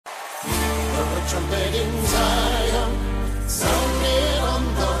trumpet in Zion, sounding on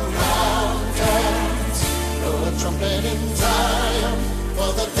the mountains. Blow a trumpet in Zion,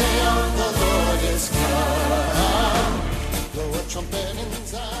 for the day of the Lord is come. Blow a trumpet in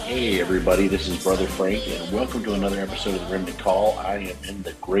Zion. Hey everybody, this is Brother Frank, and welcome to another episode of the Remnant Call. I am in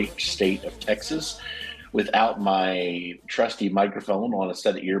the great state of Texas without my trusty microphone on a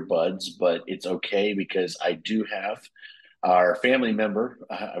set of earbuds, but it's okay because I do have our family member,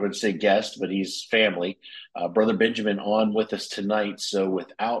 I would say guest, but he's family, Brother Benjamin on with us tonight. So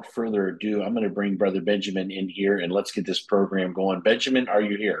without further ado, I'm going to bring Brother Benjamin in here and let's get this program going. Benjamin, are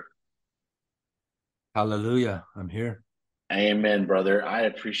you here? Hallelujah. I'm here. Amen, brother. I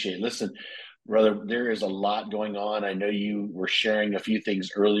appreciate it. Listen, brother, there is a lot going on. I know you were sharing a few things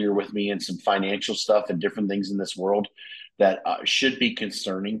earlier with me and some financial stuff and different things in this world that should be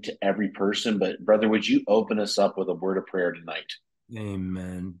concerning to every person. But, brother, would you open us up with a word of prayer tonight?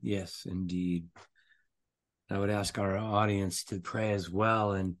 Amen. Yes, indeed. I would ask our audience to pray as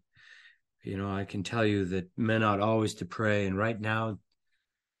well. And, I can tell you that men ought always to pray. And right now,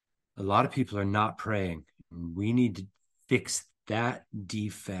 a lot of people are not praying. We need to fix that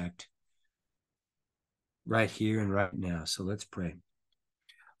defect right here and right now. So let's pray.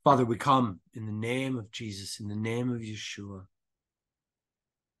 Father, we come in the name of Jesus, in the name of Yeshua.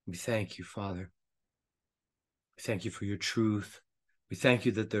 We thank you, Father. We thank you for your truth. We thank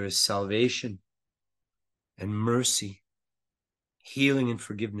you that there is salvation and mercy, healing and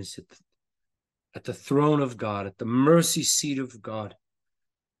forgiveness at the throne of God, at the mercy seat of God,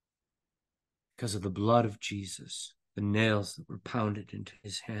 because of the blood of Jesus, the nails that were pounded into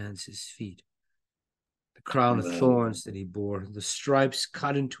his hands, his feet, the crown of thorns that he bore, the stripes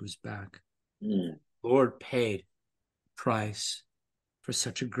cut into his back. Lord paid price for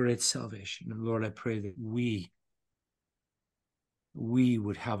such a great salvation. And Lord, I pray that we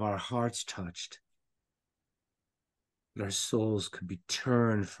would have our hearts touched, that our souls could be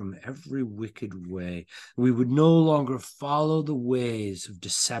turned from every wicked way. We would no longer follow the ways of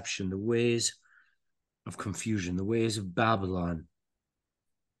deception, the ways of confusion, the ways of Babylon.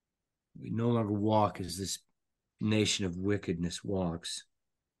 We no longer walk as this nation of wickedness walks.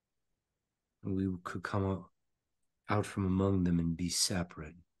 And we could come out from among them and be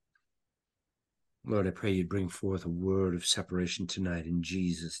separate. Lord, I pray you bring forth a word of separation tonight in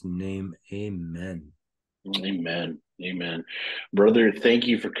Jesus' name. Amen. Amen. Amen. Brother, thank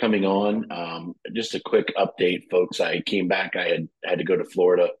you for coming on. Just a quick update, folks. I came back. I had to go to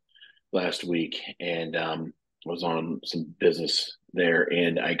Florida last week and was on some business there.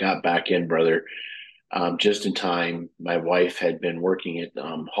 And I got back in, brother, just in time. My wife had been working at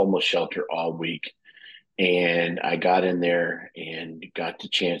homeless shelter all week. And I got in there and got the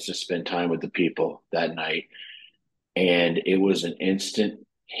chance to spend time with the people that night. And it was an instant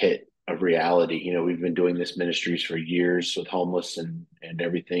hit of reality. We've been doing this ministries for years with homeless and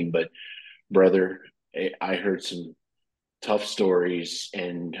everything. But brother, I heard some tough stories,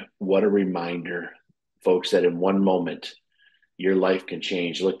 and what a reminder, folks, that in one moment your life can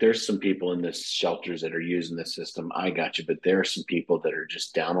change. Look, there's some people in this shelters that are using the system. I got you, but there are some people that are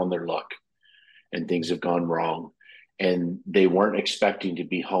just down on their luck and things have gone wrong, and they weren't expecting to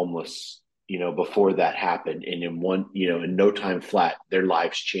be homeless, before that happened. And in no time flat, their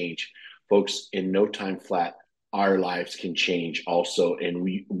lives change. Folks, in no time flat, our lives can change also.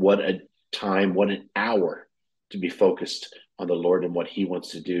 And what a time, what an hour to be focused on the Lord and what he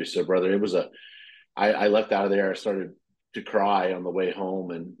wants to do. So brother, I left out of there. I started to cry on the way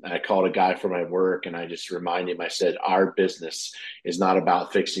home, and I called a guy from my work and I just reminded him, I said, our business is not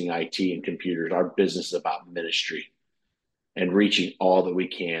about fixing IT and computers. Our business is about ministry and reaching all that we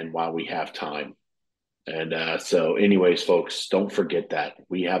can while we have time. And so anyways, folks, don't forget that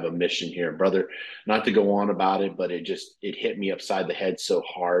we have a mission here, brother, not to go on about it, but it hit me upside the head so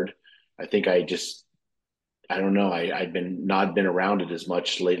hard. I think I don't know. I've not been around it as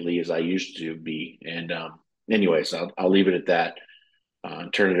much lately as I used to be. And anyways, I'll leave it at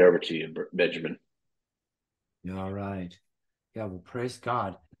that. Turn it over to you, Benjamin. All right. Yeah, well, praise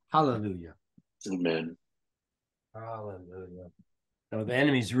God. Hallelujah. Amen. Hallelujah. So the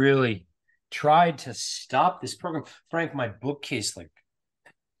enemy's really tried to stop this program. Frank, my bookcase,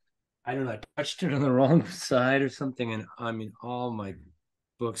 I don't know, I touched it on the wrong side or something. And I mean, all my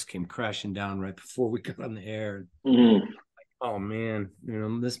books came crashing down right before we got on the air. Oh man,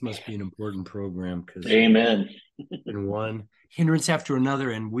 this must be an important program because amen. In one hindrance after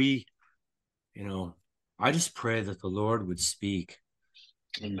another, and we, I just pray that the Lord would speak.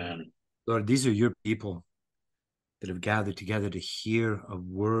 Amen. Lord, these are your people that have gathered together to hear a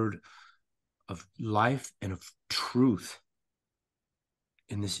word of life and of truth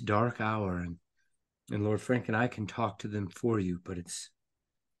in this dark hour. And And Lord, Frank and I can talk to them for you, but it's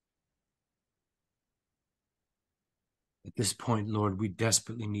at this point, Lord, we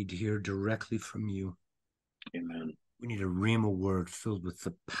desperately need to hear directly from you. Amen. We need a Rhema word filled with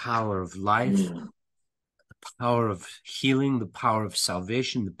the power of life, the power of healing, the power of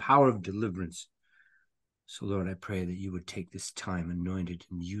salvation, the power of deliverance. So, Lord, I pray that you would take this time, anoint it,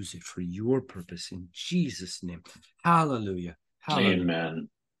 and use it for your purpose in Jesus' name. Hallelujah. Hallelujah. Amen.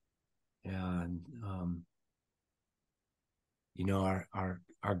 Yeah, and you know,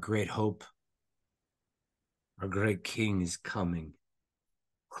 our great hope, our great King is coming.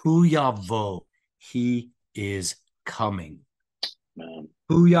 Hu Yavo, he is coming. Amen.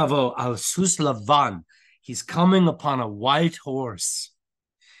 Hu Yavo al sus lavan, he's coming upon a white horse,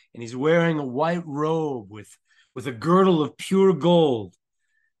 and he's wearing a white robe with a girdle of pure gold.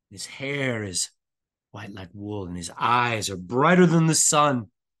 His hair is white like wool, and his eyes are brighter than the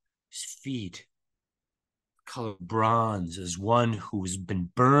sun. His feet, color bronze, as one who has been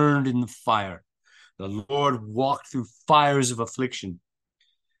burned in the fire. The Lord walked through fires of affliction.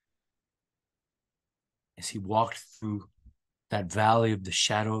 As he walked through that valley of the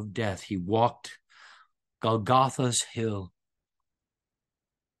shadow of death, he walked Golgotha's hill.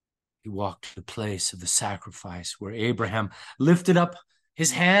 He walked to the place of the sacrifice where Abraham lifted up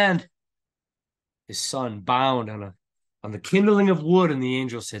his hand, his son bound on the kindling of wood, and the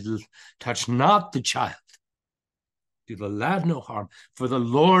angel said, touch not the child. Do the lad no harm, for the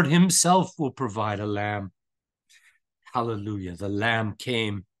Lord himself will provide a lamb. Hallelujah. The lamb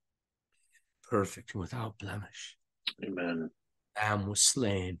came perfect and without blemish. Amen. The lamb was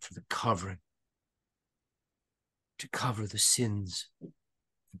slain for the covering, to cover the sins of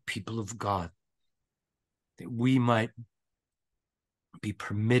the people of God, that we might be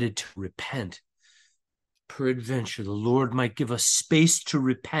permitted to repent. Peradventure, the Lord might give us space to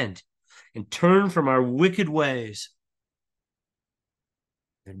repent and turn from our wicked ways,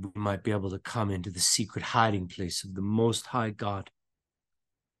 that we might be able to come into the secret hiding place of the Most High God.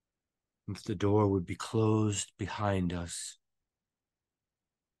 If the door would be closed behind us,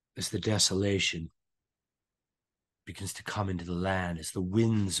 as the desolation begins to come into the land, as the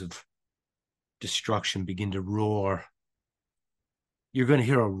winds of destruction begin to roar, you're going to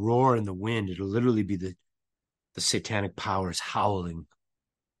hear a roar in the wind. It'll literally be the satanic powers howling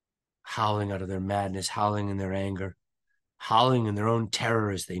out of their madness, howling in their anger, howling in their own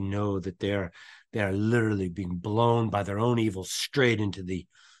terror, as they know that they are literally being blown by their own evil straight into the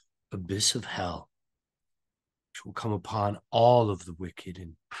abyss of hell, which will come upon all of the wicked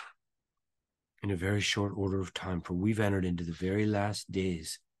in a very short order of time. For we've entered into the very last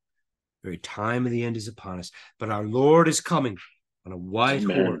days. The very time of the end is upon us. But our Lord is coming on a white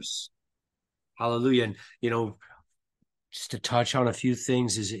horse. Hallelujah. And, you know, just to touch on a few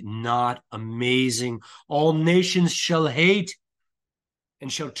things, is it not amazing? All nations shall hate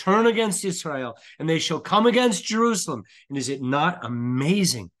and shall turn against Israel, and they shall come against Jerusalem. And is it not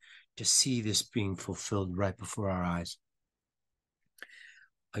amazing to see this being fulfilled right before our eyes?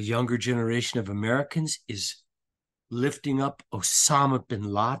 A younger generation of Americans is lifting up Osama bin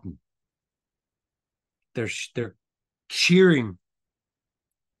Laden. They're cheering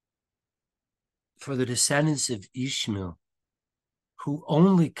for the descendants of Ishmael, who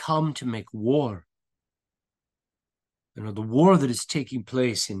only come to make war. You know, the war that is taking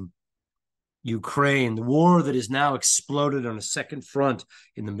place in Ukraine, the war that has now exploded on a second front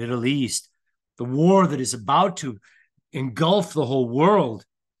in the Middle East, the war that is about to engulf the whole world.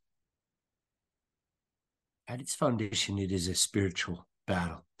 At its foundation, it is a spiritual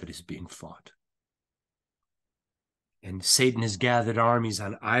battle that is being fought. And Satan has gathered armies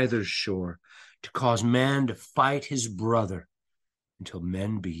on either shore to cause man to fight his brother until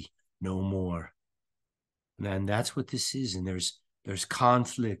men be no more. And that's what this is. And there's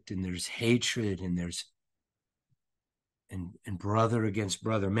conflict, and there's hatred, and there's and brother against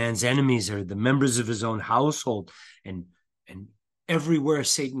brother. Man's enemies are the members of his own household, and everywhere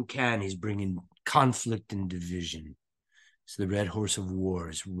Satan can, he's bringing conflict and division. So the red horse of war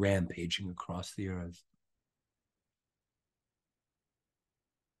is rampaging across the earth.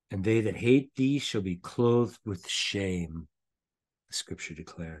 And they that hate thee shall be clothed with shame, the scripture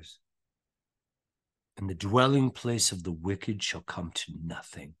declares. And the dwelling place of the wicked shall come to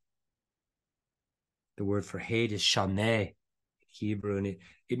nothing. The word for hate is shaneh, Hebrew, and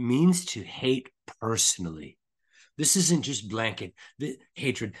it means to hate personally. This isn't just blanket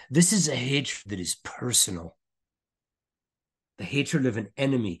hatred. This is a hatred that is personal. The hatred of an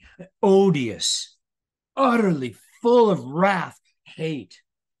enemy, odious, utterly full of wrath, hate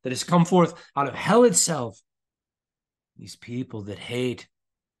that has come forth out of hell itself. These people that hate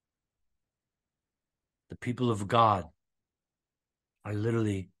people of God are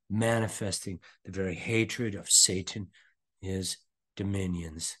literally manifesting the very hatred of Satan, his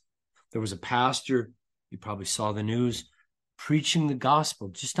dominions. There was a pastor, you probably saw the news, preaching the gospel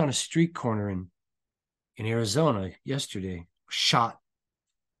just on a street corner in Arizona yesterday, shot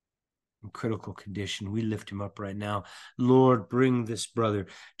in critical condition. We lift him up right now. Lord, bring this brother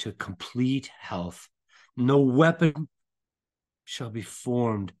to complete health. No weapon shall be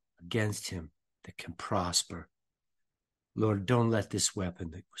formed against him that can prosper. Lord, don't let this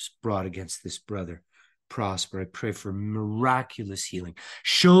weapon that was brought against this brother prosper. I pray for miraculous healing.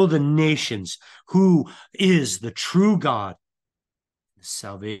 Show the nations who is the true God, the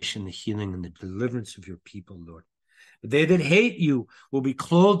salvation, the healing, and the deliverance of your people, Lord. They that hate you will be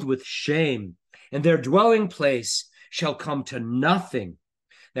clothed with shame, and their dwelling place shall come to nothing.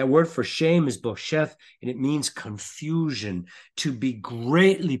 That word for shame is bosheth, and it means confusion, to be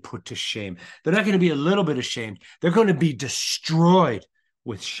greatly put to shame. They're not going to be a little bit ashamed. They're going to be destroyed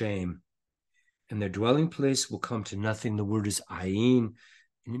with shame. And their dwelling place will come to nothing. The word is ayin,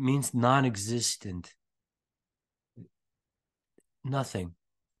 and it means non-existent. Nothing.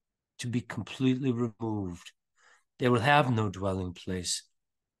 To be completely removed. They will have no dwelling place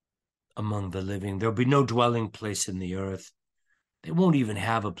among the living. There'll be no dwelling place in the earth. They won't even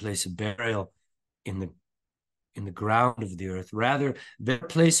have a place of burial in the ground of the earth. Rather, their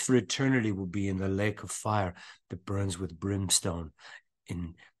place for eternity will be in the lake of fire that burns with brimstone.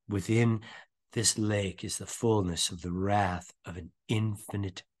 And within this lake is the fullness of the wrath of an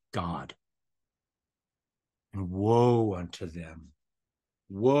infinite God. And woe unto them.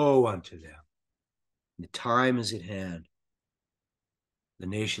 Woe unto them. The time is at hand. The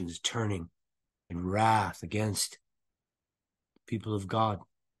nation is turning in wrath against the people of God,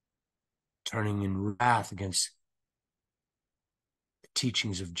 turning in wrath against the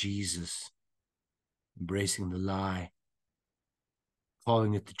teachings of Jesus, embracing the lie,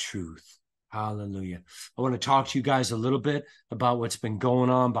 calling it the truth. Hallelujah. I want to talk to you guys a little bit about what's been going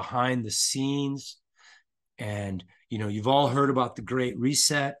on behind the scenes. And, you've all heard about the Great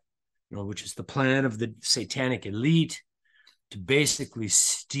Reset, which is the plan of the satanic elite to basically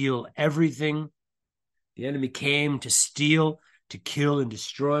steal everything. The enemy came to steal, to kill, and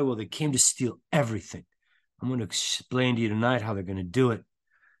destroy. Well, they came to steal everything. I'm going to explain to you tonight how they're going to do it.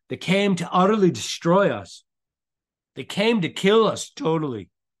 They came to utterly destroy us. They came to kill us totally.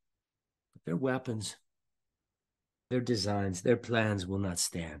 But their weapons, their designs, their plans will not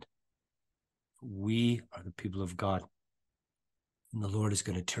stand. We are the people of God. And the Lord is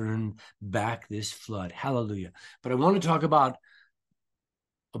going to turn back this flood. Hallelujah. But I want to talk about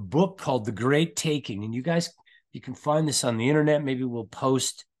a book called The Great Taking. And you guys, you can find this on the internet. Maybe we'll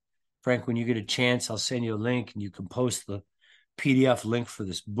post, Frank, when you get a chance, I'll send you a link and you can post the PDF link for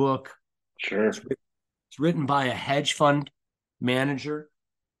this book. Sure. It's written by a hedge fund manager,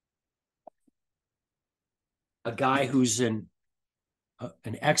 a guy who's an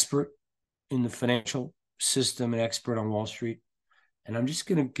expert in the financial system, an expert on Wall Street. And I'm just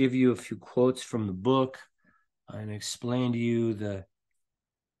going to give you a few quotes from the book and explain to you the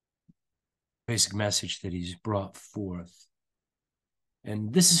basic message that he's brought forth.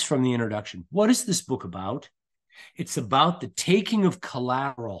 And this is from the introduction. What is this book about? It's about the taking of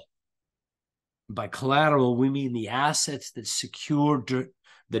collateral. By collateral, we mean the assets that secure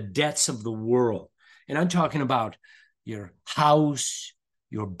the debts of the world. And I'm talking about your house,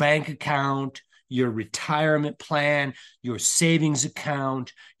 your bank account, your retirement plan, your savings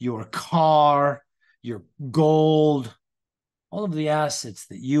account, your car, your gold, all of the assets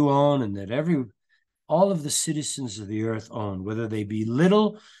that you own and that all of the citizens of the earth own, whether they be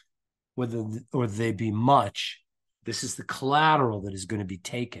little, or they be much. This is the collateral that is going to be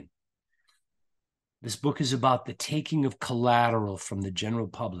taken. This book is about the taking of collateral from the general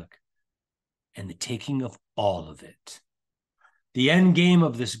public and the taking of all of it. The end game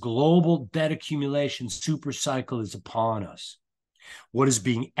of this global debt accumulation super cycle is upon us. What is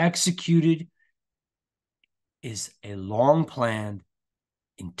being executed is a long-planned,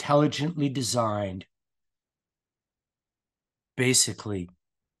 intelligently designed, basically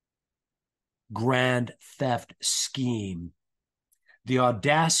grand theft scheme, the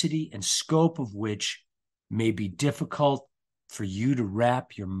audacity and scope of which may be difficult for you to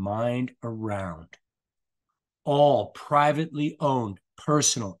wrap your mind around. All privately owned,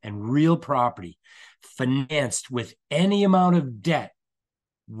 personal, and real property financed with any amount of debt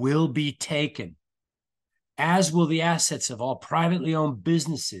will be taken, as will the assets of all privately owned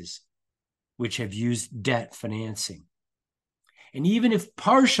businesses which have used debt financing. And even if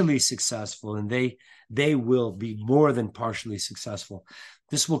partially successful, and they will be more than partially successful,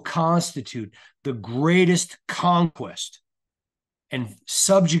 This will constitute the greatest conquest and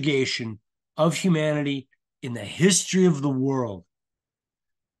subjugation of humanity in the history of the world.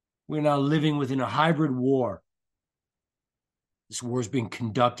 We're now living within a hybrid war. This war is being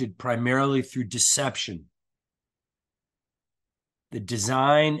conducted primarily through deception. The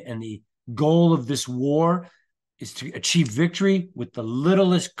design and the goal of this war is to achieve victory with the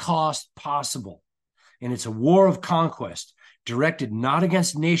littlest cost possible. And it's a war of conquest directed not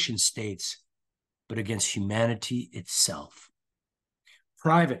against nation states, but against humanity itself.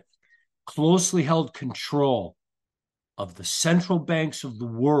 Private, closely held control of the central banks of the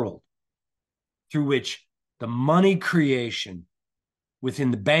world, through which the money creation within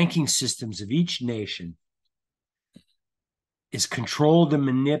the banking systems of each nation is controlled and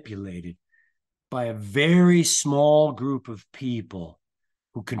manipulated by a very small group of people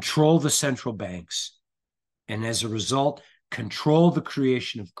who control the central banks, and as a result, control the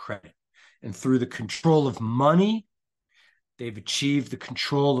creation of credit. And through the control of money, they've achieved the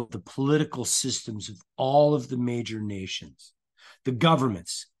control of the political systems of all of the major nations, the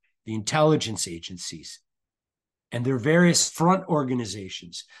governments, the intelligence agencies, and their various front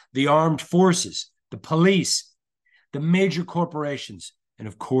organizations, the armed forces, the police, the major corporations, and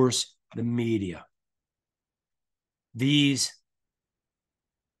of course, the media. These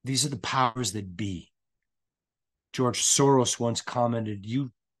are the powers that be. George Soros once commented,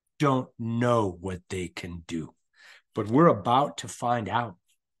 "You don't know what they can do," but we're about to find out.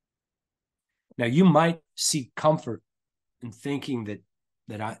 Now, you might seek comfort in thinking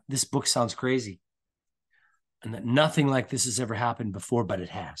that this book sounds crazy and that nothing like this has ever happened before, but it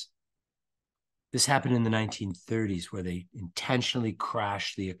has. This happened in the 1930s, where they intentionally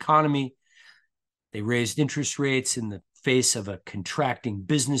crashed the economy. They raised interest rates in the face of a contracting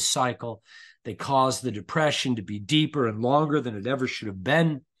business cycle. They caused the depression to be deeper and longer than it ever should have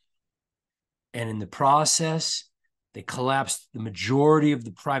been. And in the process, they collapsed the majority of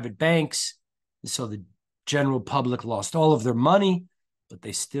the private banks. And so the general public lost all of their money, but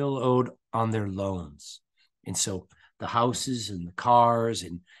they still owed on their loans. And so the houses and the cars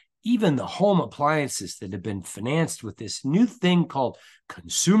and even the home appliances that have been financed with this new thing called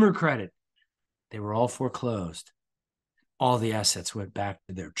consumer credit, they were all foreclosed. All the assets went back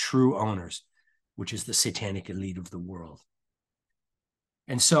to their true owners, which is the satanic elite of the world.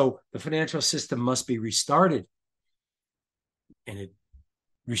 And so the financial system must be restarted. And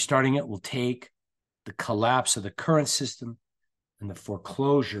restarting it will take the collapse of the current system and the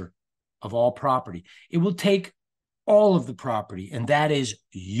foreclosure of all property. It will take all of the property, and that is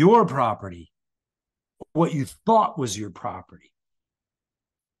your property, what you thought was your property.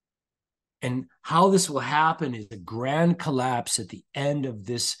 And how this will happen is a grand collapse at the end of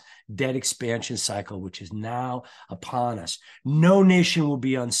this debt expansion cycle, which is now upon us. No nation will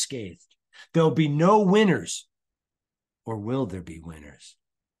be unscathed. There'll be no winners, or will there be winners?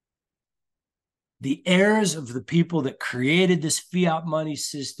 The heirs of the people that created this fiat money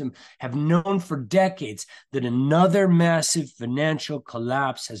system have known for decades that another massive financial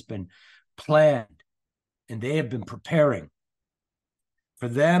collapse has been planned, and they have been preparing. For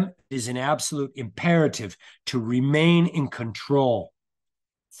them, it is an absolute imperative to remain in control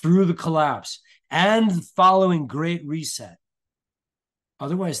through the collapse and the following great reset.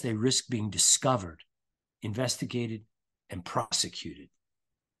 Otherwise, they risk being discovered, investigated, and prosecuted.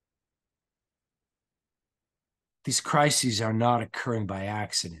 These crises are not occurring by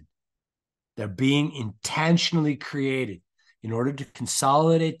accident. They're being intentionally created in order to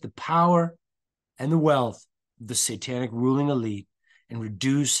consolidate the power and the wealth of the satanic ruling elite and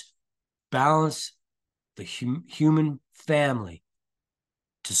balance the human family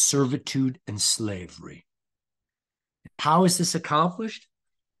to servitude and slavery. How is this accomplished?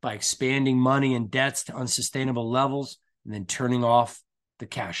 By expanding money and debts to unsustainable levels and then turning off the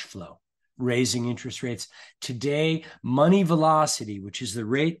cash flow, raising interest rates. Today, money velocity, which is the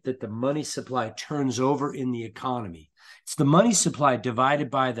rate that the money supply turns over in the economy, it's the money supply divided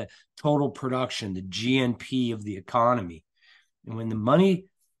by the total production, the GNP of the economy. And when the money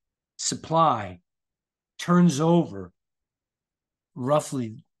supply turns over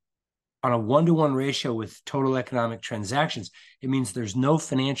roughly on a 1-to-1 ratio with total economic transactions, it means there's no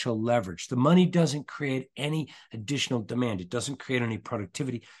financial leverage. The money doesn't create any additional demand. It doesn't create any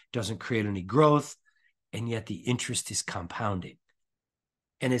productivity, it doesn't create any growth, and yet the interest is compounding.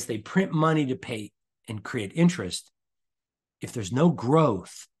 And as they print money to pay and create interest, if there's no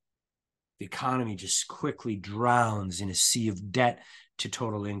growth, the economy just quickly drowns in a sea of debt to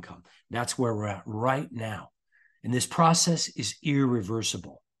total income. That's where we're at right now. And this process is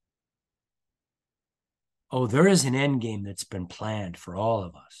irreversible. Oh, there is an end game that's been planned for all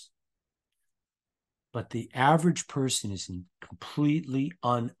of us. But the average person is completely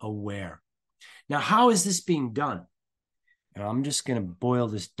unaware. Now, how is this being done? And I'm just going to boil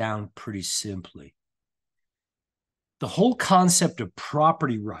this down pretty simply. The whole concept of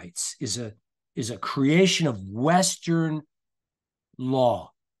property rights is a creation of Western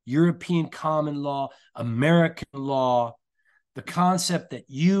law, European common law, American law, the concept that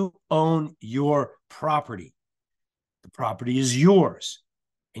you own your property. The property is yours,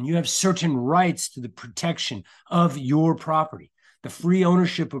 and you have certain rights to the protection of your property. The free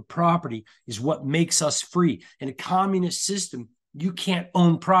ownership of property is what makes us free. In a communist system, you can't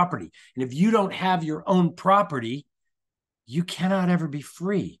own property. And if you don't have your own property, you cannot ever be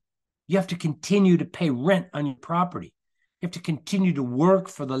free. You have to continue to pay rent on your property. You have to continue to work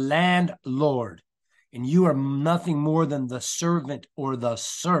for the landlord. And you are nothing more than the servant or the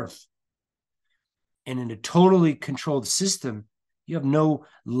serf. And in a totally controlled system, you have no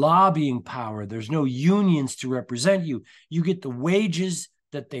lobbying power. There's no unions to represent you. You get the wages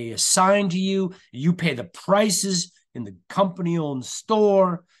that they assign to you. You pay the prices in the company-owned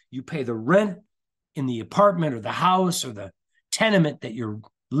store. You pay the rent in the apartment or the house or the tenement that you're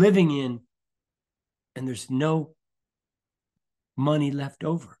living in. And there's no money left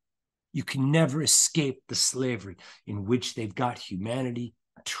over. You can never escape the slavery in which they've got humanity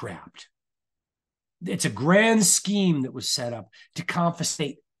trapped. It's a grand scheme that was set up to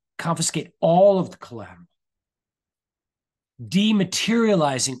confiscate all of the collateral,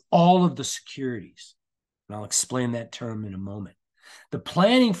 dematerializing all of the securities. And I'll explain that term in a moment. The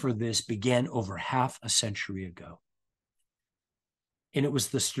planning for this began over half a century ago. And it was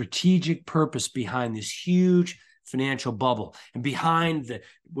the strategic purpose behind this huge financial bubble and behind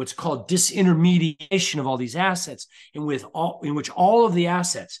what's called disintermediation of all these assets, in which all of the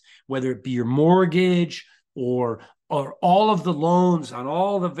assets, whether it be your mortgage or all of the loans on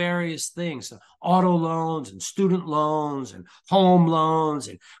all the various things, auto loans and student loans and home loans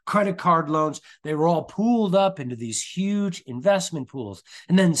and credit card loans, they were all pooled up into these huge investment pools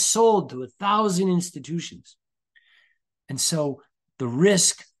and then sold to 1,000 institutions. And so the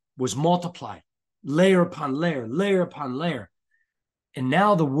risk was multiplied, layer upon layer, layer upon layer. And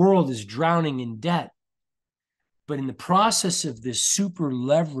now the world is drowning in debt. But in the process of this super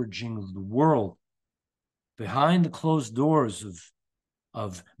leveraging of the world, behind the closed doors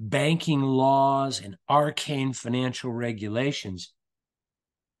of banking laws and arcane financial regulations,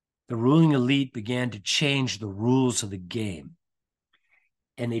 the ruling elite began to change the rules of the game.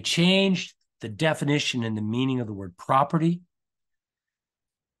 And they changed the definition and the meaning of the word property.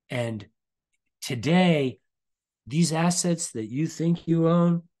 And today, these assets that you think you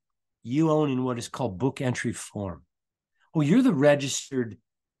own in what is called book entry form. Well, you're the registered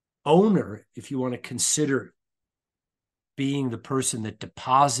owner if you want to consider being the person that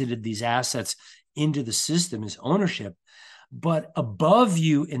deposited these assets into the system as ownership. But above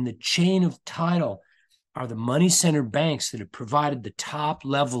you in the chain of title are the money center banks that have provided the top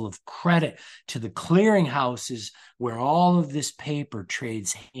level of credit to the clearinghouses where all of this paper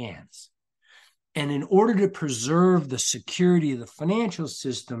trades hands. And in order to preserve the security of the financial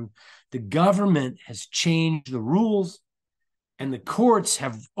system, the government has changed the rules, and the courts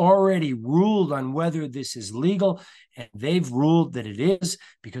have already ruled on whether this is legal, and they've ruled that it is,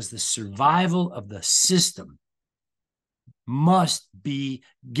 because the survival of the system must be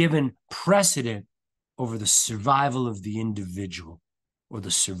given precedent over the survival of the individual or the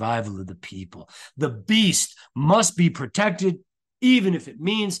survival of the people. The beast must be protected, even if it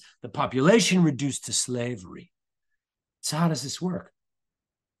means the population reduced to slavery. So how does this work?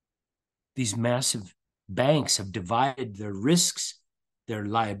 These massive banks have divided their risks, their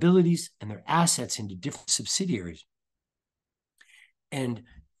liabilities, and their assets into different subsidiaries. And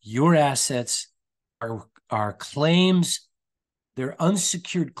your assets are claims, they're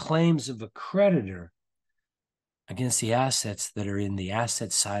unsecured claims of a creditor against the assets that are in the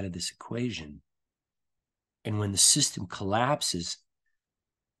asset side of this equation. And when the system collapses,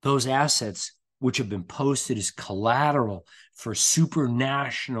 those assets, which have been posted as collateral for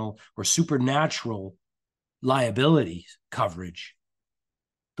supernatural liability coverage,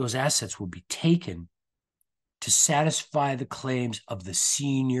 those assets will be taken to satisfy the claims of the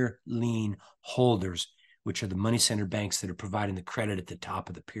senior lien holders, which are the money center banks that are providing the credit at the top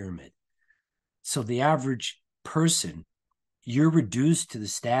of the pyramid. So the average person, you're reduced to the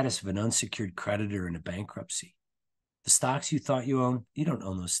status of an unsecured creditor in a bankruptcy. The stocks you thought you owned, you don't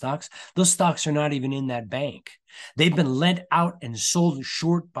own those stocks. Those stocks are not even in that bank. They've been lent out and sold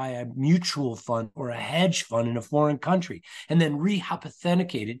short by a mutual fund or a hedge fund in a foreign country, and then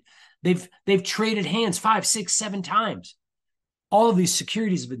rehypothecated They've traded hands 5, 6, 7 times. All of these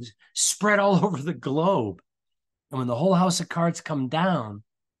securities have been spread all over the globe. And when the whole house of cards come down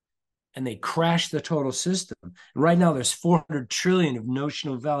and they crash the total system, right now there's 400 trillion of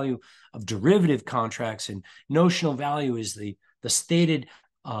notional value of derivative contracts, and notional value is the stated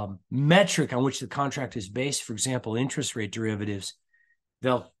metric on which the contract is based. For example, interest rate derivatives,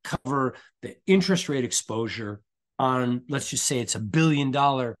 they'll cover the interest rate exposure on, let's just say it's $1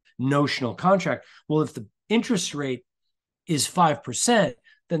 billion notional contract. Well, if the interest rate is 5%,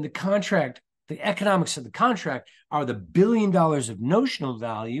 then the contract, the economics of the contract are the $1 billion of notional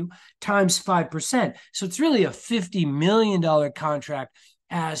value times 5%. So it's really a $50 million contract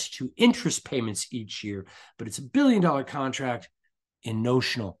as to interest payments each year, but it's $1 billion contract in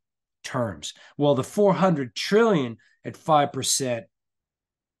notional terms. Well, the 400 trillion at 5%,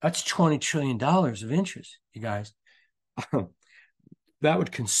 that's $20 trillion of interest, you guys. That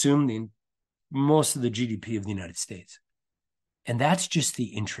would consume most of the GDP of the United States. And that's just the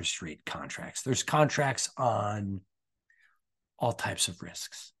interest rate contracts. There's contracts on all types of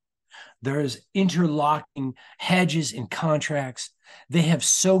risks. There's interlocking hedges and contracts. They have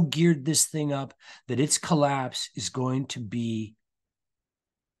so geared this thing up that its collapse is going to be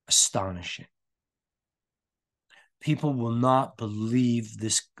astonishing. People will not believe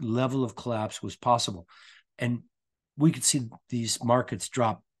this level of collapse was possible. And we could see these markets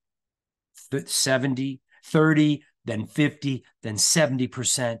drop 70, 30, then 50, then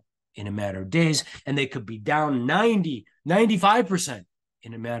 70% in a matter of days. And they could be down 90, 95%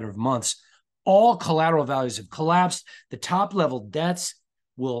 in a matter of months. All collateral values have collapsed. The top level debts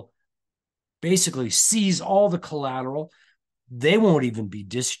will basically seize all the collateral. They won't even be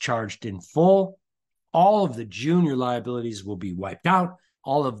discharged in full. All of the junior liabilities will be wiped out.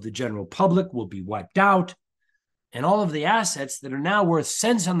 All of the general public will be wiped out. And all of the assets that are now worth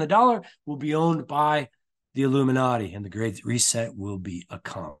cents on the dollar will be owned by the Illuminati, and the Great Reset will be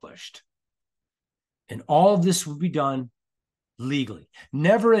accomplished. And all of this will be done legally.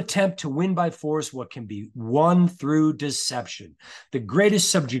 Never attempt to win by force what can be won through deception. The greatest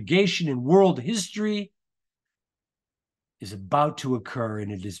subjugation in world history is about to occur,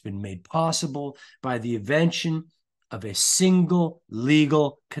 and it has been made possible by the invention of a single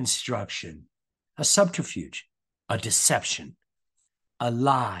legal construction, a subterfuge, a deception, a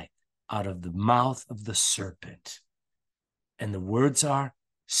lie out of the mouth of the serpent. And the words are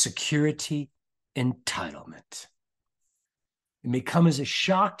security, entitlement. It may come as a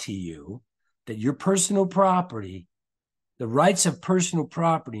shock to you that your personal property, the rights of personal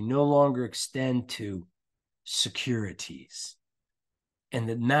property, no longer extend to securities, and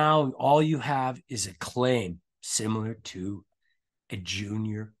that now all you have is a claim similar to a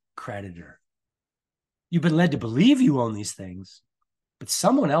junior creditor. You've been led to believe you own these things, but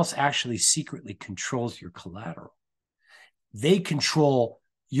someone else actually secretly controls your collateral. They control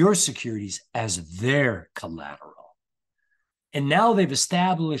your securities as their collateral. And now they've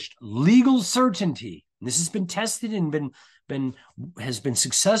established legal certainty. And this has been tested and has been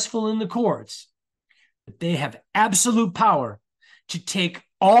successful in the courts. That they have absolute power to take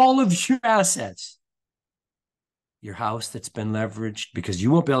all of your assets, your house that's been leveraged because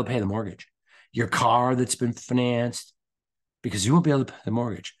you won't be able to pay the mortgage, your car that's been financed because you won't be able to pay the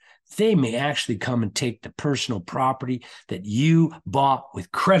mortgage. They may actually come and take the personal property that you bought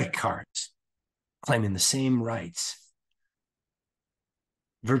with credit cards, claiming the same rights.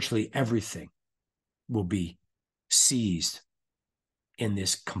 Virtually everything will be seized in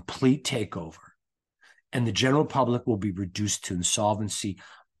this complete takeover. And the general public will be reduced to insolvency.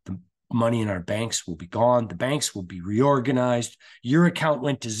 The money in our banks will be gone. The banks will be reorganized. Your account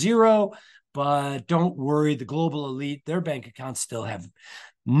went to zero, but don't worry, the global elite, their bank accounts still have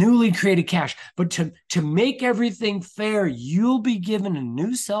newly created cash. But to make everything fair, you'll be given a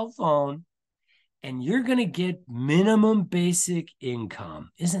new cell phone and you're going to get minimum basic income.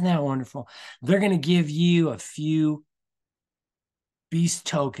 Isn't that wonderful? They're going to give you a few beast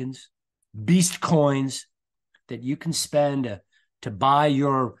tokens, beast coins that you can spend to buy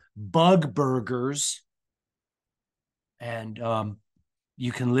your bug burgers, and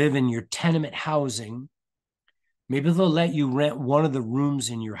you can live in your tenement housing. Maybe they'll let you rent one of the rooms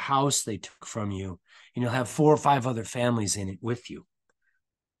in your house they took from you, and you'll have 4 or 5 other families in it with you.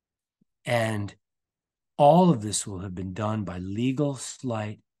 And all of this will have been done by legal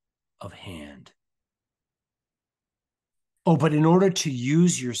sleight of hand. Oh, but in order to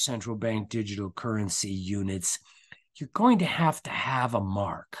use your central bank digital currency units, you're going to have a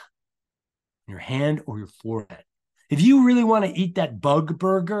mark in your hand or your forehead. If you really want to eat that bug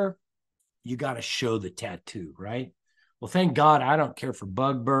burger, you got to show the tattoo, right? Well, thank God I don't care for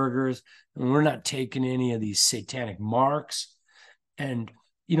bug burgers, and we're not taking any of these satanic marks. And,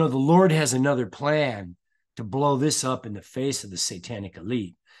 the Lord has another plan to blow this up in the face of the satanic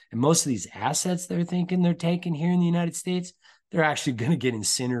elite. And most of these assets they're thinking they're taking here in the United States, they're actually going to get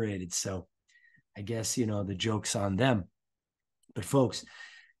incinerated. So I guess, the joke's on them. But folks,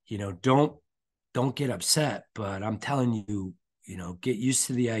 don't get upset. But I'm telling you, get used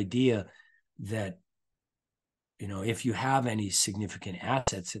to the idea that, if you have any significant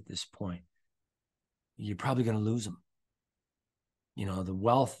assets at this point, you're probably going to lose them. The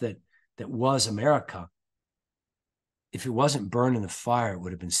wealth that was America, if it wasn't burned in the fire, it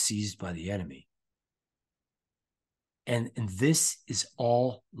would have been seized by the enemy. And this is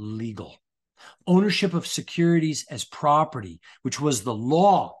all legal. Ownership of securities as property, which was the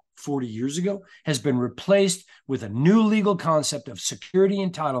law 40 years ago, has been replaced with a new legal concept of security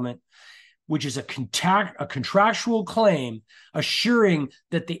entitlement, which is a contractual claim assuring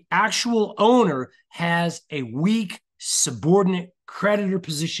that the actual owner has a weak subordinate creditor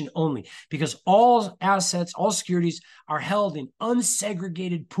position only, because all assets, all securities are held in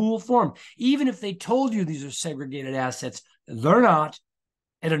unsegregated pool form. Even if they told you these are segregated assets, they're not.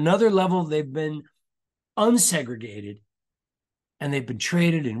 At another level, they've been unsegregated, and they've been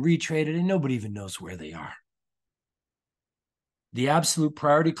traded and retraded, and nobody even knows where they are. The absolute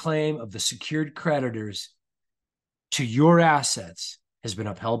priority claim of the secured creditors to your assets has been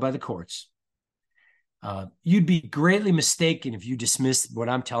upheld by the courts. You'd be greatly mistaken if you dismissed what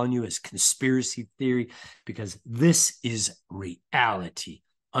I'm telling you as conspiracy theory, because this is reality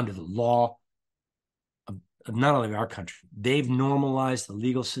under the law of not only our country. They've normalized the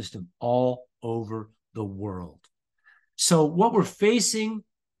legal system all over the world. So what we're facing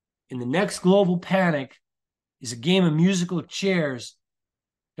in the next global panic is a game of musical chairs.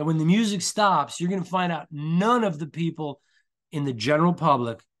 And when the music stops, you're going to find out none of the people in the general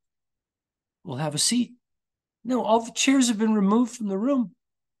public will have a seat. No, all the chairs have been removed from the room.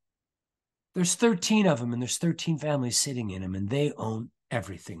 There's 13 of them, and there's 13 families sitting in them, and they own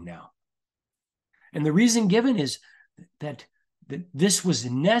everything now. And the reason given is that this was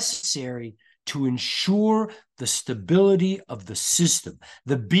necessary to ensure the stability of the system.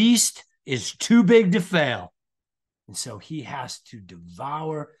 The beast is too big to fail, and so he has to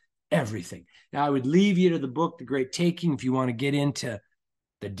devour everything. Now, I would leave you to the book, The Great Taking, if you want to get into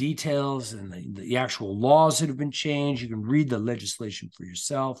the details and the actual laws that have been changed. You can read the legislation for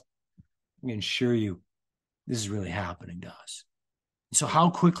yourself. I can assure you this is really happening to us. So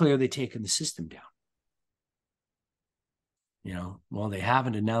how quickly are they taking the system down? Well, they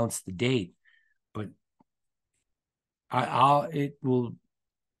haven't announced the date, but I will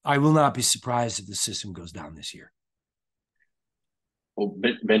not be surprised if the system goes down this year. Well,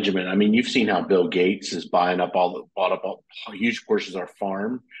 Benjamin, I mean, you've seen how Bill Gates is bought up all huge portions of our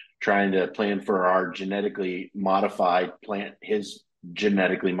farm, trying to plan for our genetically modified his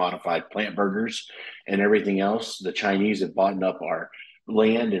genetically modified plant burgers and everything else. The Chinese have bought up our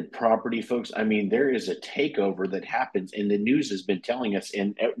land and property, folks. I mean, there is a takeover that happens, and the news has been telling us,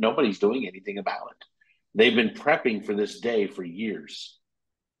 and nobody's doing anything about it. They've been prepping for this day for years.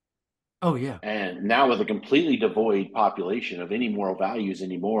 Oh, yeah. And now with a completely devoid population of any moral values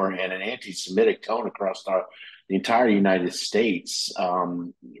anymore, and an anti-Semitic tone across the entire United States,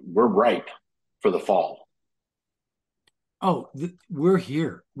 we're ripe for the fall. Oh, we're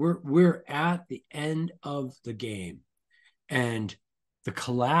here. We're at the end of the game. And the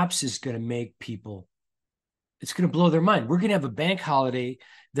collapse is going to make people, it's going to blow their mind. We're going to have a bank holiday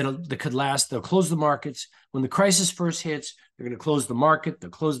that could last. They'll close the markets. When the crisis first hits, they're going to close the market.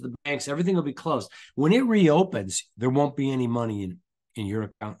 They'll close the banks. Everything will be closed. When it reopens, there won't be any money in your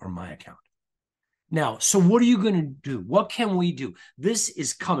account or my account. Now, so what are you going to do? What can we do? This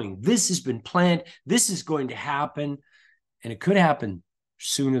is coming. This has been planned. This is going to happen, and it could happen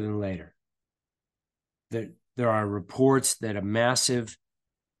sooner than later. There are reports that a massive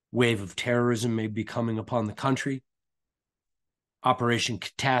wave of terrorism may be coming upon the country. Operation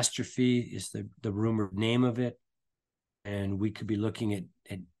Catastrophe is the rumored name of it. And we could be looking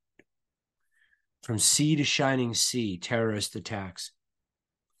at from sea to shining sea, terrorist attacks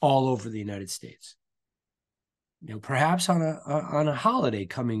all over the United States. Perhaps on a holiday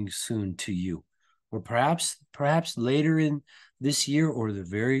coming soon to you, or perhaps later in this year or the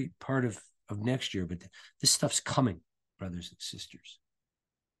very part of next year. But this stuff's coming, brothers and sisters.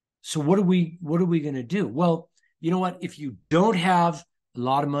 So what are we going to do? Well, you know what? If you don't have a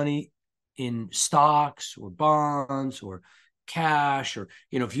lot of money in stocks or bonds or cash, or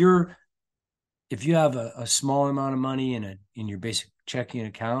if you have a small amount of money in your basic checking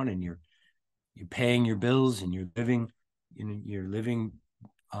account, and you're paying your bills and you're living you're living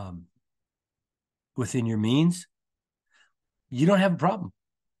within your means, you don't have a problem.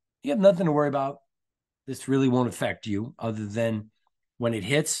 You have nothing to worry about. This really won't affect you, other than when it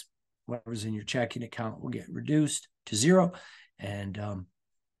hits, whatever's in your checking account will get reduced to zero. And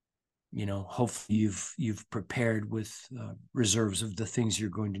hopefully you've prepared with reserves of the things you're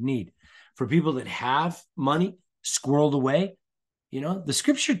going to need. For people that have money squirreled away, the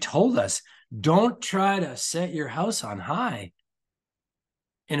scripture told us, don't try to set your house on high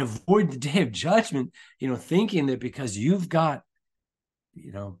and avoid the day of judgment, thinking that because you've got,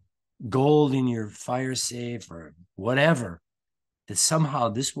 gold in your fire safe or whatever, that somehow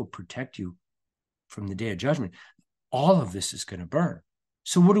this will protect you from the day of judgment. All of this is going to burn.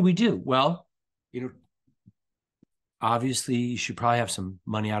 So what do we do? Well, obviously you should probably have some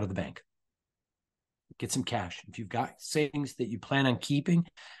money out of the bank. Get some cash. If you've got savings that you plan on keeping,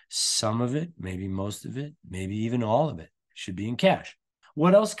 some of it, maybe most of it, maybe even all of it should be in cash.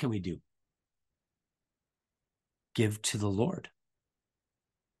 What else can we do? Give to the Lord.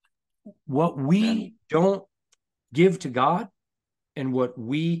 What we don't give to God and what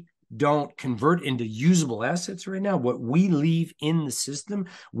we don't convert into usable assets right now, what we leave in the system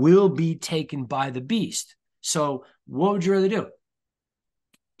will be taken by the beast. So what would you rather do?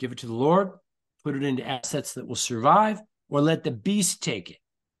 Give it to the Lord, put it into assets that will survive, or let the beast take it?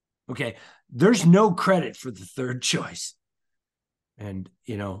 Okay, there's no credit for the third choice. And,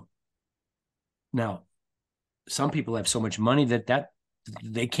 now some people have so much money that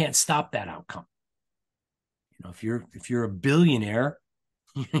they can't stop that outcome. If you're a billionaire,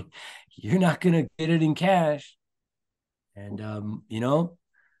 you're not going to get it in cash. And,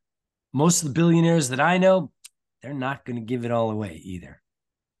 most of the billionaires that I know, they're not going to give it all away either.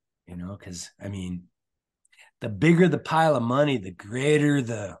 Because, the bigger the pile of money, the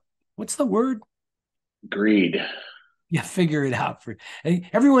greater what's the word? Greed. Yeah, figure it out.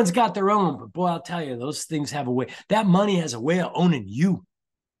 Everyone's got their own, but boy, I'll tell you, those things have a way. That money has a way of owning you,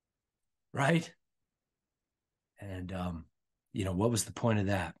 right? And, what was the point of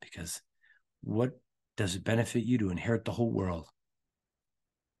that? Because what does it benefit you to inherit the whole world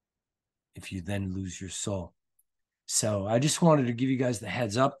if you then lose your soul? So I just wanted to give you guys the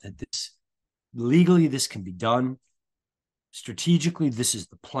heads up that legally, this can be done. Strategically, this is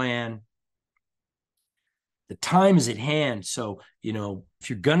the plan. The time is at hand. So, if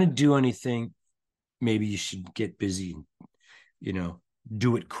you're going to do anything, maybe you should get busy,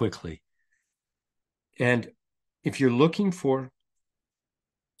 do it quickly. And if you're looking for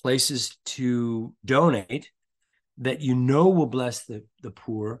places to donate that will bless the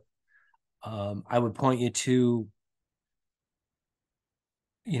poor, I would point you to,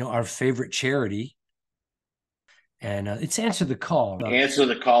 our favorite charity. And it's Answer the Call.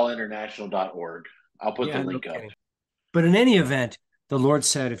 AnswerTheCallInternational.org. I'll put the link up. But in any event, the Lord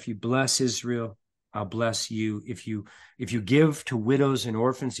said, if you bless Israel, I'll bless you. If you give to widows and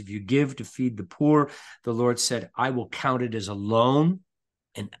orphans, if you give to feed the poor, the Lord said, I will count it as a loan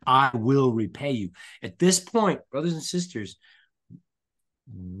and I will repay you. At this point, brothers and sisters,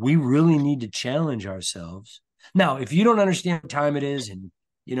 we really need to challenge ourselves. Now, if you don't understand what time it is, and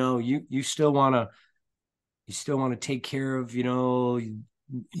you still want to take care of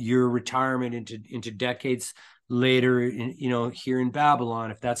your retirement into decades later, here in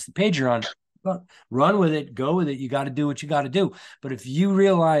Babylon, if that's the page you're on, run with it, go with it. You got to do what you got to do. But if you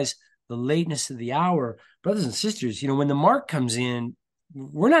realize the lateness of the hour, brothers and sisters, when the mark comes in,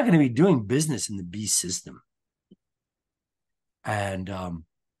 we're not going to be doing business in the beast system. And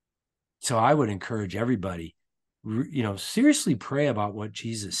so I would encourage everybody, seriously pray about what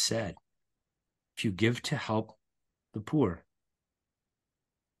Jesus said. If you give to help the poor,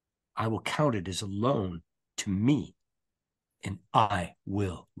 I will count it as a loan to me, and I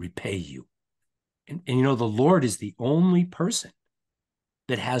will repay you. And the Lord is the only person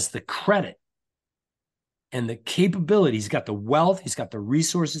that has the credit and the capability. He's got the wealth, he's got the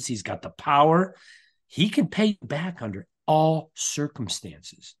resources, he's got the power. He can pay you back under all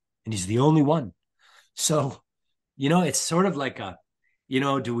circumstances, and he's the only one. So, it's sort of like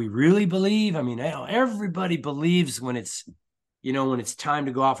do we really believe? Everybody believes when it's time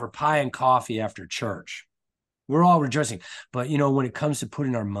to go out for pie and coffee after church. We're all rejoicing. But, when it comes to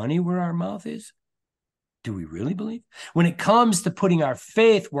putting our money where our mouth is, do we really believe? When it comes to putting our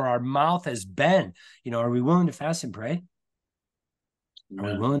faith where our mouth has been, are we willing to fast and pray? Are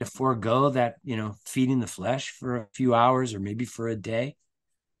we willing to forego that, feeding the flesh for a few hours or maybe for a day?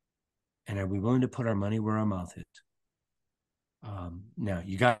 And are we willing to put our money where our mouth is? Now,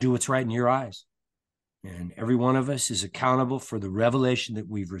 you got to do what's right in your eyes. And every one of us is accountable for the revelation that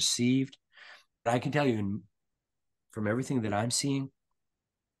we've received. But I can tell you, from everything that I'm seeing,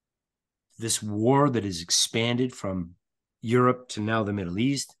 this war that has expanded from Europe to now the Middle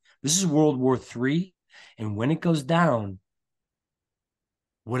East, this is World War III. And when it goes down,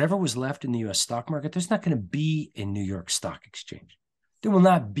 whatever was left in the U.S. stock market, there's not going to be a New York Stock Exchange. There will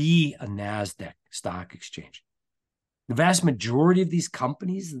not be a NASDAQ stock exchange. The vast majority of these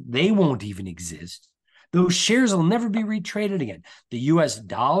companies, they won't even exist. Those shares will never be retraded again. The U.S.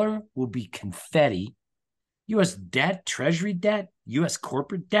 dollar will be confetti. U.S. debt, treasury debt, U.S.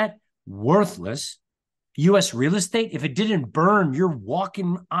 corporate debt, worthless. U.S. real estate, if it didn't burn, you're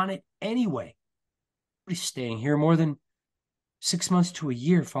walking on it anyway. Nobody's staying here more than 6 months to a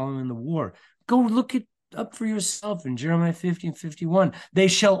year following the war. Go look it up for yourself in Jeremiah 50 and 51. They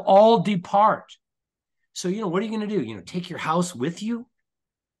shall all depart. So, what are you going to do? Take your house with you?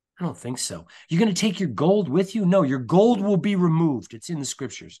 I don't think so. You're going to take your gold with you? No, your gold will be removed. It's in the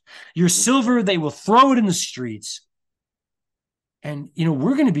scriptures. Your silver, they will throw it in the streets. And,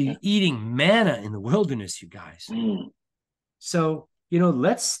 we're going to be eating manna in the wilderness, you guys. So,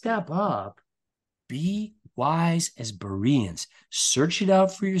 let's step up. Be wise as Bereans. Search it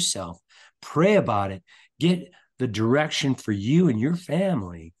out for yourself. Pray about it. Get the direction for you and your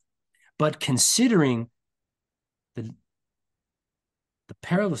family. But considering the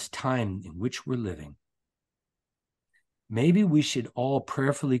perilous time in which we're living, maybe we should all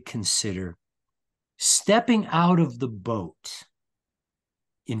prayerfully consider stepping out of the boat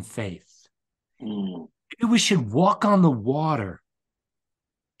in faith. Maybe we should walk on the water.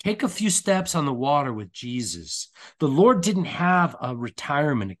 Take a few steps on the water with Jesus. The Lord didn't have a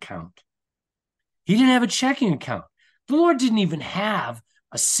retirement account. He didn't have a checking account. The Lord didn't even have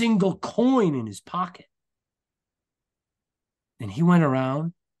a single coin in his pocket. And he went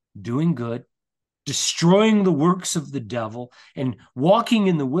around doing good, destroying the works of the devil, and walking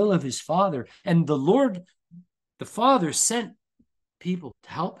in the will of his Father. And the Lord, the Father, sent people to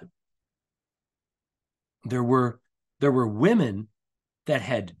help him. There were women that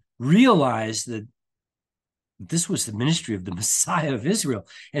had realized that this was the ministry of the Messiah of Israel.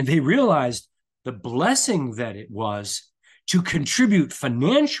 And they realized the blessing that it was to contribute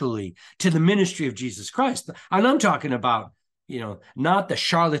financially to the ministry of Jesus Christ. And I'm talking about, not the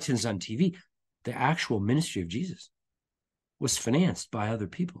charlatans on TV. The actual ministry of Jesus was financed by other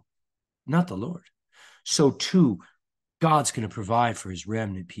people, not the Lord. So too, God's going to provide for his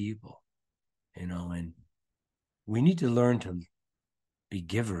remnant people, and we need to learn to be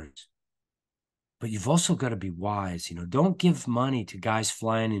givers. But you've also got to be wise. Don't give money to guys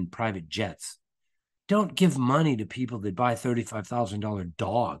flying in private jets. Don't give money to people that buy $35,000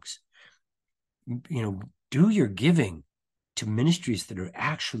 dogs. Do your giving to ministries that are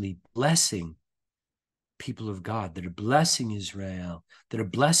actually blessing people of God, that are blessing Israel, that are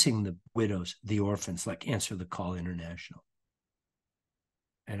blessing the widows, the orphans, like Answer the Call International.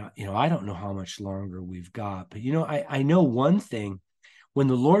 And, I don't know how much longer we've got, but, I know one thing. When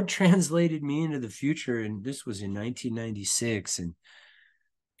the Lord translated me into the future, and this was in 1996,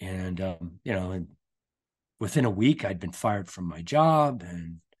 and within a week, I'd been fired from my job,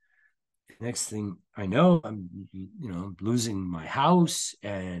 and the next thing I know, I'm losing my house,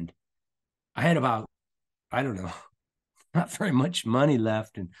 and I had about, I don't know, not very much money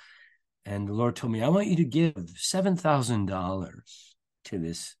left, and the Lord told me, I want you to give $7,000 to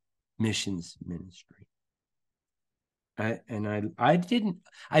this missions ministry. I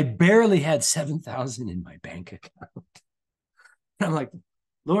barely had 7,000 in my bank account. And I'm like,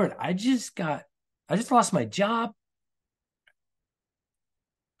 Lord, I just lost my job.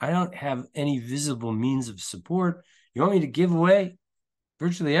 I don't have any visible means of support. You want me to give away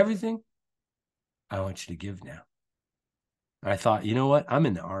virtually everything? I want you to give now. And I thought, you know what? I'm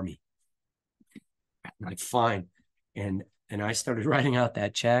in the Army. I'm like, fine. And I started writing out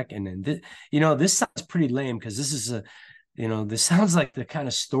that check. And then, this sounds pretty lame, because this is this sounds like the kind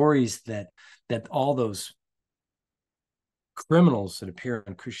of stories that all those criminals that appear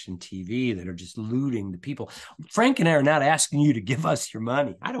on Christian TV that are just looting the people. Frank and I are not asking you to give us your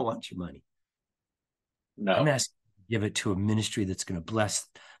money. I don't want your money. No. I'm asking you to give it to a ministry that's going to bless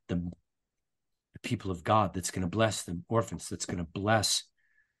the people of God, that's going to bless the orphans, that's going to bless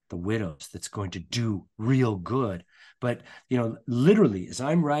the widows, that's going to do real good. But, literally, as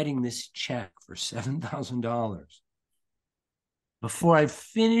I'm writing this check for $7,000, before I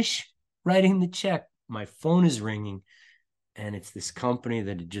finish writing the check, my phone is ringing, and it's this company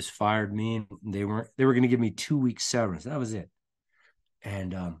that had just fired me, and they were going to give me 2 weeks severance. That was it.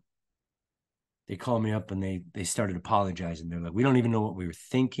 And they called me up, and they started apologizing. They're like, we don't even know what we were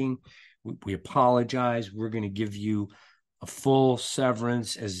thinking. We apologize. We're going to give you a full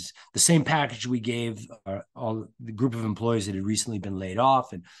severance as the same package we gave all the group of employees that had recently been laid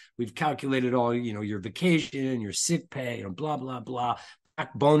off. And we've calculated all, your vacation, your sick pay, blah, blah, blah,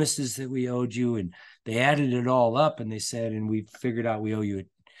 back bonuses that we owed you. And they added it all up and they said, and we figured out we owe you,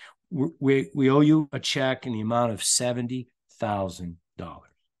 we owe you a check in the amount of $70,000.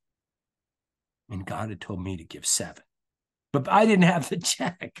 And God had told me to give 7, but I didn't have the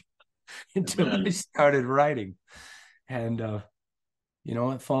check until I started writing. And you know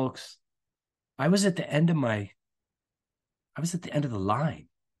what, folks? I was at the end of the line.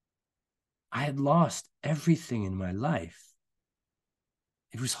 I had lost everything in my life.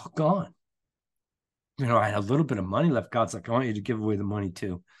 It was all gone. I had a little bit of money left. God's like, I want you to give away the money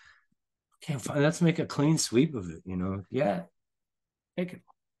too. Okay, fine. Let's make a clean sweep of it. Yeah, take it.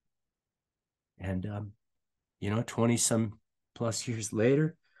 And 20 some plus years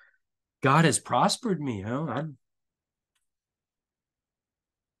later, God has prospered me.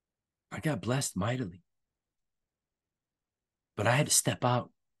 I got blessed mightily, but I had to step out.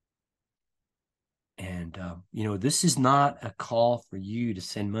 And, this is not a call for you to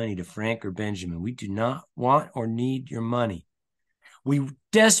send money to Frank or Benjamin. We do not want or need your money. We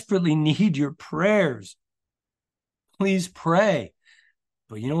desperately need your prayers. Please pray.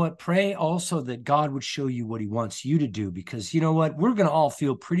 But you know what? Pray also that God would show you what he wants you to do, because you know what? We're going to all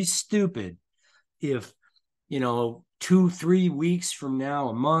feel pretty stupid if, 2-3 weeks from now,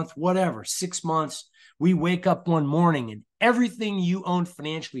 a month, whatever, 6 months, we wake up one morning and everything you own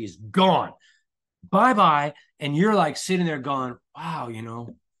financially is gone. Bye-bye. And you're like sitting there going, wow,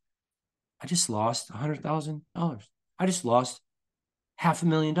 I just lost $100,000. I just lost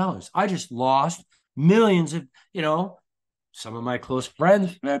 $500,000. I just lost millions of, some of my close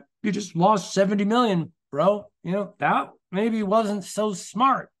friends, you just lost 70 million, bro. That maybe wasn't so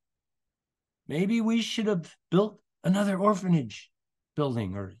smart. Maybe we should have built another orphanage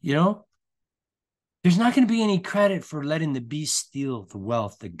building, or, there's not going to be any credit for letting the beast steal the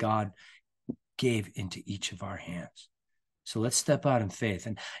wealth that God gave into each of our hands. So let's step out in faith.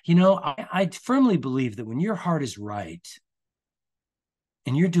 And, I firmly believe that when your heart is right,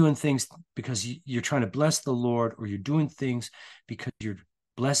 and you're doing things because you're trying to bless the Lord, or you're doing things because you're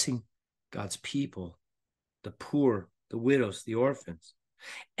blessing God's people, the poor, the widows, the orphans,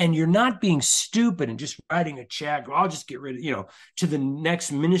 and you're not being stupid and just writing a check, or I'll just get rid of, to the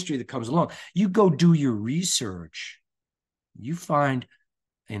next ministry that comes along. You go do your research. You find,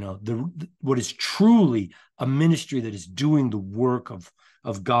 what is truly a ministry that is doing the work of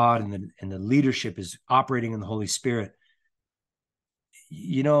God, and the leadership is operating in the Holy Spirit.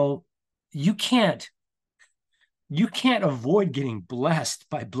 You can't avoid getting blessed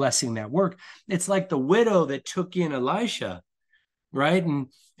by blessing that work. It's like the widow that took in Elisha, right? And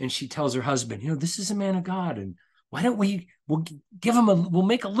she tells her husband, this is a man of God, and why don't we'll give him we'll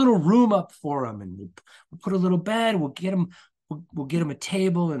make a little room up for him, and we'll put a little bed, we'll get him a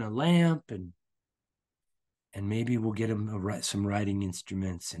table and a lamp, and maybe we'll get him some writing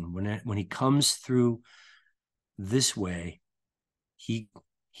instruments. And when he comes through this way, he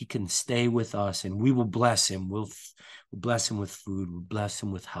can stay with us, and we will bless him. We'll bless him with food. We'll bless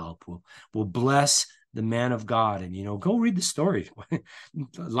him with help. We'll bless the man of God. And, go read the story.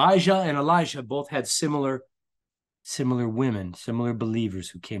 Elijah and Elisha both had similar women, similar believers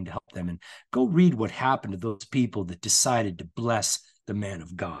who came to help them. And go read what happened to those people that decided to bless the man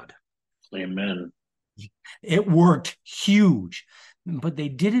of God. Amen. It worked huge, but they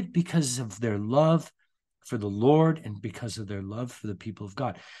did it because of their love for the Lord and because of their love for the people of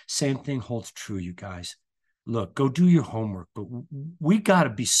God. Same thing holds true, you guys. Look, go do your homework, but we got to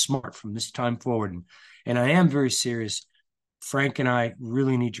be smart from this time forward. And I am very serious. Frank and I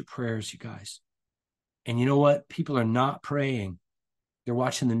really need your prayers, you guys. And you know what? People are not praying. They're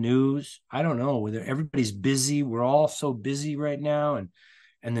watching the news. I don't know whether everybody's busy. We're all so busy right now.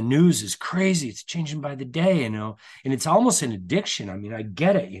 And the news is crazy. It's changing by the day, and it's almost an addiction. I mean, I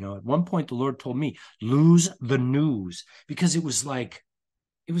get it. At one point the Lord told me, lose the news, because it was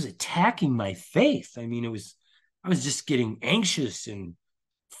attacking my faith. I mean, I was just getting anxious and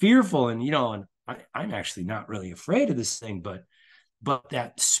fearful, and, and I'm actually not really afraid of this thing, but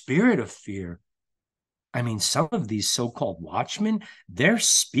that spirit of fear. I mean, some of these so-called watchmen, they're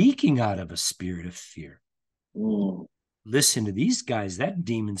speaking out of a spirit of fear. Mm. Listen to these guys. That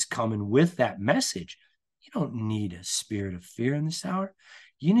demon's coming with that message. You don't need a spirit of fear in this hour.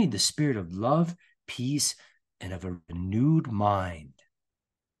 You need the spirit of love, peace, and of a renewed mind.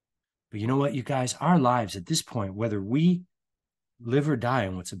 But you know what, you guys? Our lives at this point, whether we live or die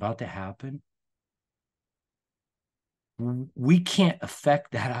in what's about to happen, we can't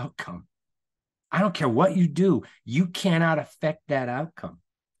affect that outcome. I don't care what you do. You cannot affect that outcome.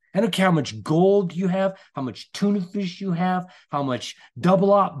 I don't care how much gold you have, how much tuna fish you have, how much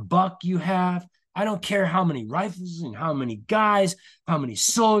double-aught buck you have. I don't care how many rifles and how many guys, how many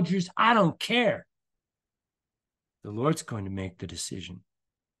soldiers. I don't care. The Lord's going to make the decision.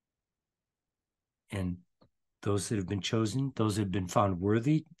 And those that have been chosen, those that have been found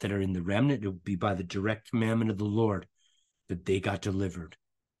worthy, that are in the remnant, it will be by the direct commandment of the Lord that they got delivered.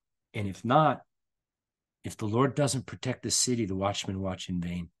 And if not, if the Lord doesn't protect the city, the watchmen watch in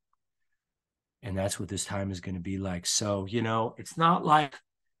vain. And that's what this time is going to be like. So, it's not like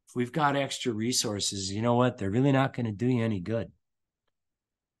if we've got extra resources, you know what? They're really not going to do you any good.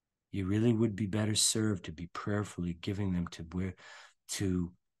 You really would be better served to be prayerfully giving them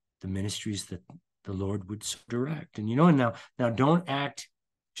to the ministries that the Lord would direct. And now don't act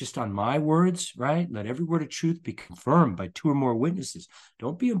just on my words, right? Let every word of truth be confirmed by 2 or more witnesses.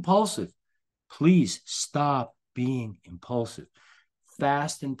 Don't be impulsive. Please stop being impulsive.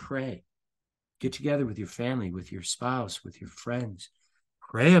 Fast and pray. Get together with your family, with your spouse, with your friends.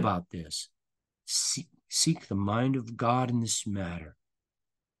 Pray about this. Seek the mind of God in this matter.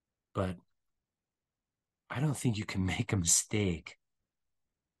 But I don't think you can make a mistake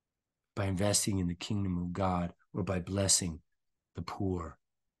by investing in the kingdom of God or by blessing the poor,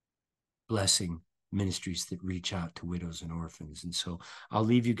 blessing ministries that reach out to widows and orphans. And so I'll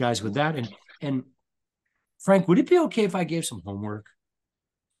leave you guys with that. And Frank, would it be okay if I gave some homework?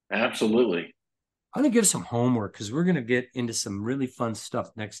 Absolutely. I'm going to give some homework because we're going to get into some really fun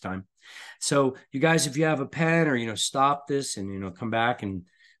stuff next time. So you guys, if you have a pen or, stop this and, come back and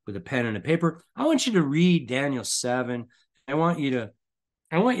with a pen and a paper, I want you to read Daniel 7. I want you to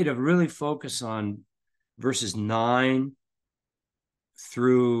really focus on verses 9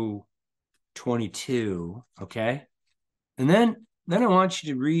 through 22. Okay. And then I want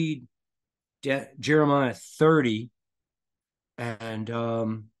you to read Jeremiah 30 and,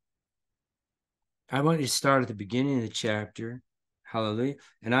 I want you to start at the beginning of the chapter. Hallelujah.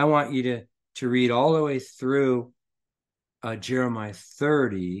 And I want you to read all the way through Jeremiah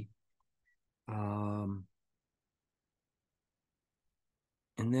 30. And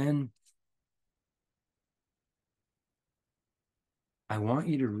then I want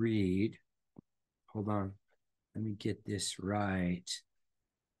you to read, hold on, let me get this right.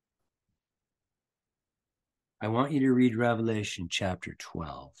 I want you to read Revelation chapter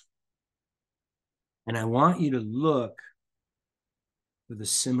 12. And I want you to look for the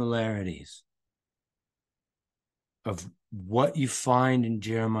similarities of what you find in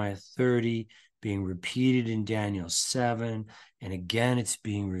Jeremiah 30 being repeated in Daniel 7. And again, it's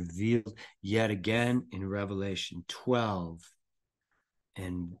being revealed yet again in Revelation 12.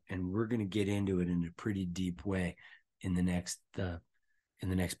 And we're going to get into it in a pretty deep way in the next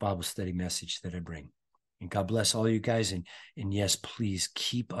Bible study message that I bring. And God bless all you guys. And yes, please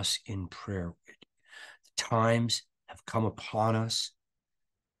keep us in prayer. Times have come upon us.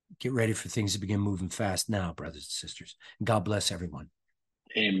 Get ready for things to begin moving fast now, brothers and sisters. And God bless everyone.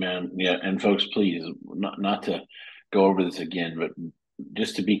 Amen. Yeah, and folks, please, not to go over this again, but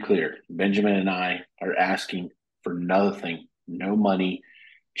just to be clear, Benjamin and I are asking for nothing, no money,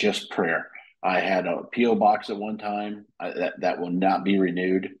 just prayer. I had a PO box at one time that will not be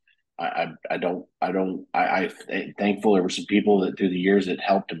renewed. I'm thankful there were some people that through the years that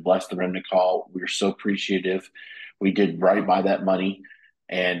helped and blessed the Remnant Call. We're so appreciative. We did right by that money,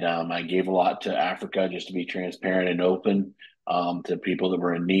 and I gave a lot to Africa just to be transparent and open to people that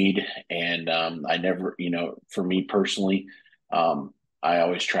were in need. And I never, for me personally, I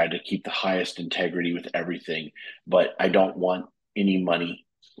always tried to keep the highest integrity with everything, but I don't want any money.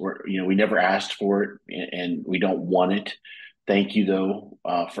 We never asked for it, and we don't want it. Thank you, though,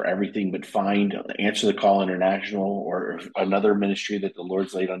 for everything, but Answer the Call International or another ministry that the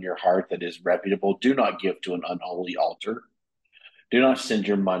Lord's laid on your heart that is reputable. Do not give to an unholy altar. Do not send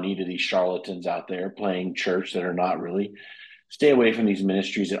your money to these charlatans out there playing church that are not really. Stay away from these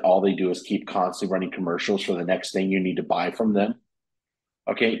ministries that all they do is keep constantly running commercials for the next thing you need to buy from them.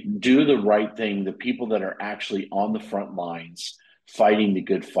 Okay, do the right thing. The people that are actually on the front lines fighting the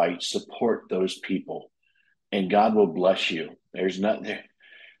good fight, support those people. And God will bless you. There's nothing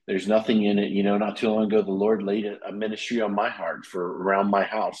in it. Not too long ago, the Lord laid a ministry on my heart for around my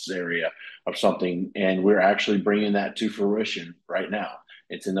house area of something, and we're actually bringing that to fruition right now.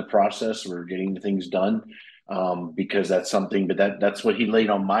 It's in the process. We're getting things done because that's something, but that's what He laid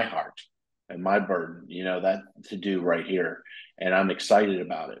on my heart and my burden, that to do right here. And I'm excited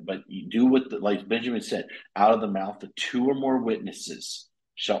about it. But you do like Benjamin said, out of the mouth of 2 or more witnesses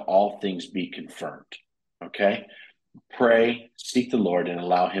shall all things be confirmed. Okay. Pray, seek the Lord, and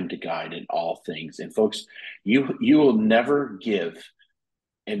allow him to guide in all things. And folks, you will never give,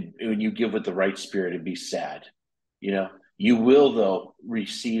 and when you give with the right spirit, and be sad. You know, you will, though,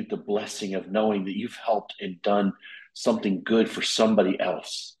 receive the blessing of knowing that you've helped and done something good for somebody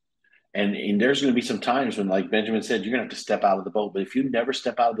else. And there's going to be some times when, like Benjamin said, you're going to have to step out of the boat. But if you never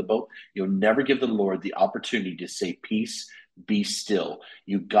step out of the boat, you'll never give the Lord the opportunity to say, peace, be still.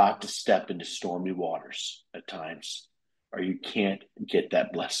 You got to step into stormy waters at times, or you can't get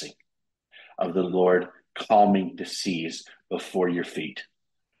that blessing of the Lord calming the seas before your feet.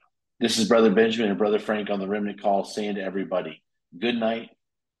 This is Brother Benjamin and Brother Frank on the Remnant Call saying to everybody, good night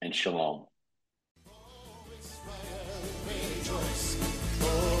and shalom.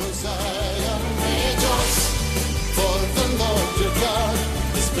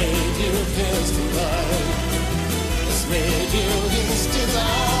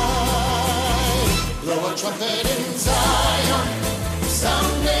 Blow a trumpet in Zion,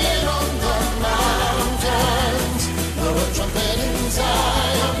 sound